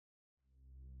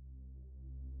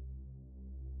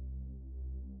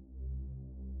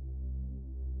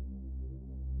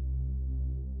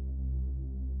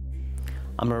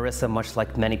Marissa, much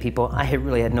like many people, I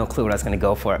really had no clue what I was going to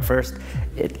go for at first.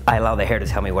 I allow the hair to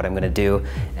tell me what I'm going to do,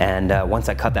 and once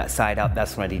I cut that side out,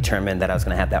 that's when I determined that I was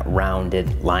going to have that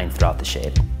rounded line throughout the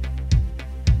shade.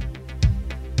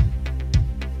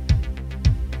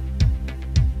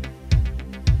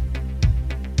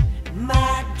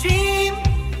 My dream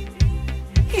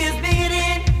is bigger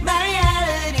than my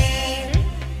reality.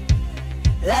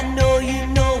 I know you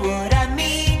know what I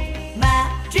mean.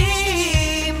 My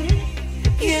dream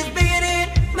is bigger than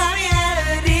my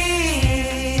reality.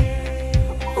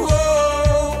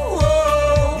 Whoa,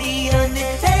 whoa. The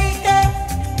Undertaker,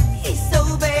 he's so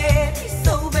bad, he's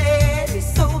so bad,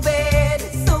 he's so bad,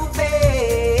 he's so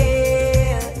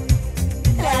bad.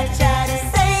 And I try to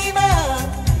save her,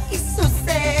 he's so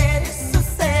sad, it's so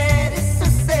sad, it's so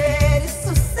sad, it's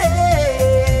so sad.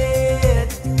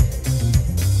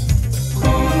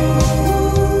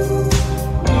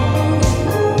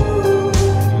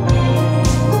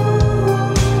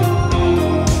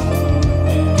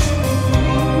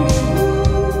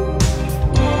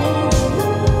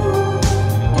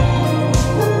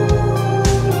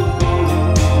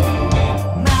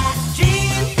 My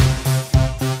dream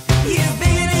is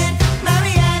bigger than my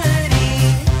reality.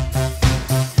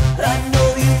 I know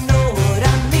you know what I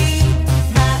mean.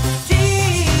 My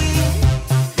dream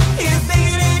is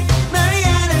bigger than my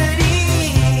reality.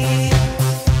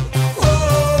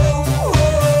 Whoa,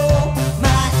 whoa.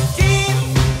 My dream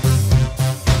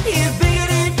is bigger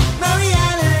than my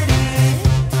reality.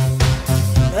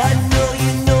 I know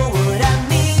you know what I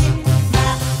mean.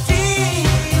 My dream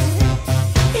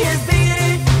is bigger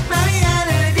than my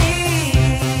reality.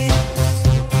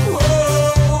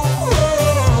 Whoa,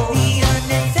 whoa. The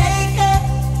Undertaker,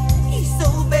 he's so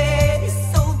bad, he's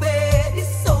so bad,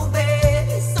 he's so bad,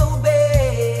 he's so bad.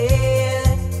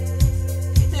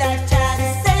 Like trying to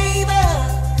save her,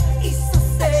 he's so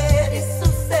sad, it's so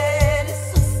sad, it's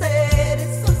so sad,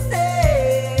 it's so sad.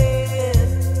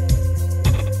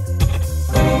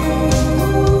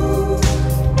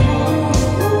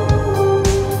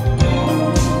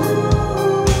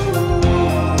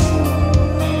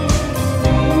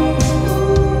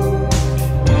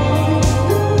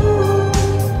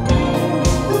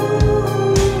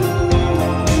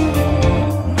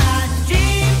 My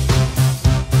dream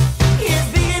is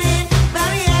bigger than my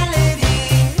reality.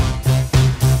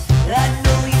 I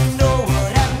know you know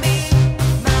what I mean.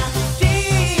 My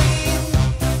dream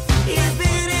is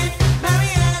bigger than my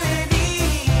reality.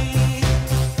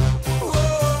 Whoa,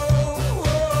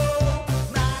 whoa.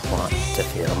 My Want to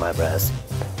feel my breast.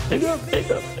 Big up,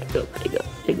 big up, big up, big up,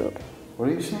 big up. What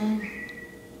are you saying?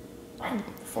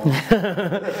 Phone.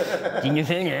 Did you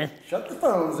finish? Shut the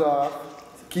phones off.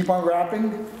 Keep on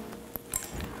rapping.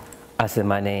 I said,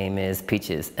 my name is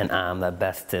Peaches, and I'm the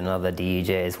best, and all the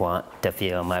DJs want to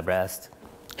feel my breast.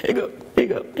 Big up,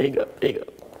 big up, big up, big up.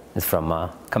 It's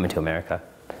from Coming to America.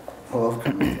 I love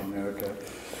coming to America.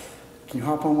 Can you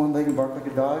hop on one leg and bark like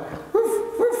a dog?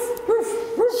 Woof, woof,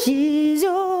 woof, woof. She's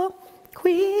your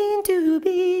queen to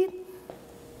be.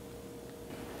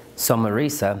 So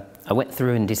Marissa, I went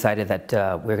through and decided that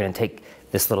we were going to take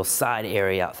this little side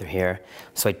area out through here.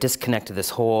 So I disconnected this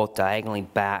hole diagonally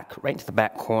back, right into the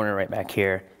back corner, right back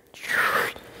here.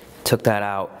 Took that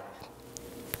out,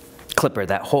 clippered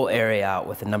that whole area out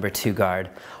with the number 2 guard.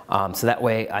 So that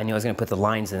way I knew I was going to put the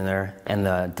lines in there and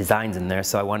the designs in there.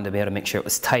 So I wanted to be able to make sure it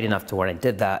was tight enough to when I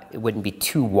did that, it wouldn't be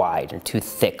too wide and too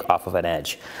thick off of an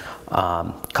edge.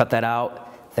 Cut that out.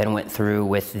 Then went through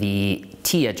with the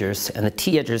T-edgers, and the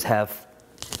T-edgers have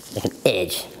like an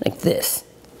edge, like this.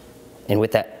 And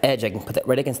with that edge, I can put that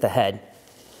right against the head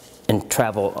and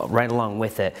travel right along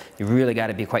with it. You really got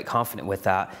to be quite confident with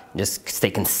that. Just stay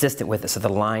consistent with it so the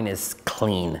line is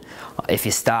clean. If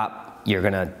you stop, you're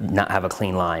gonna not have a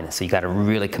clean line. So you got to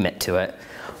really commit to it.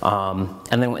 And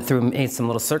then went through and made some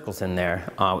little circles in there.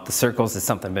 The circles is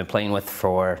something I've been playing with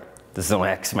for, this is only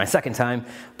actually my second time,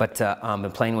 but I've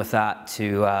been playing with that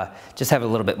to just have a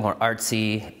little bit more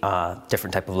artsy,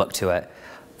 different type of look to it.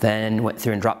 Then went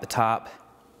through and dropped the top.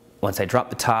 Once I dropped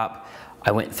the top,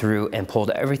 I went through and pulled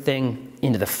everything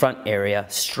into the front area,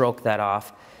 stroked that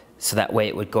off, so that way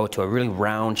it would go to a really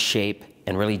round shape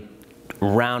and really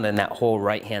round in that whole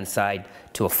right-hand side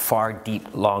to a far,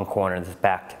 deep, long corner in the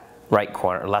back right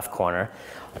corner, left corner.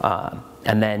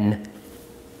 And then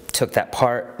took that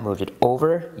part, moved it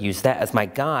over, used that as my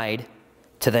guide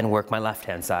to then work my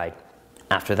left-hand side.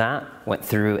 After that, went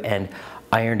through and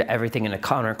ironed everything in a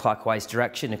counterclockwise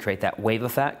direction to create that wave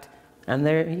effect. And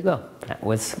there you go. That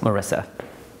was Marissa.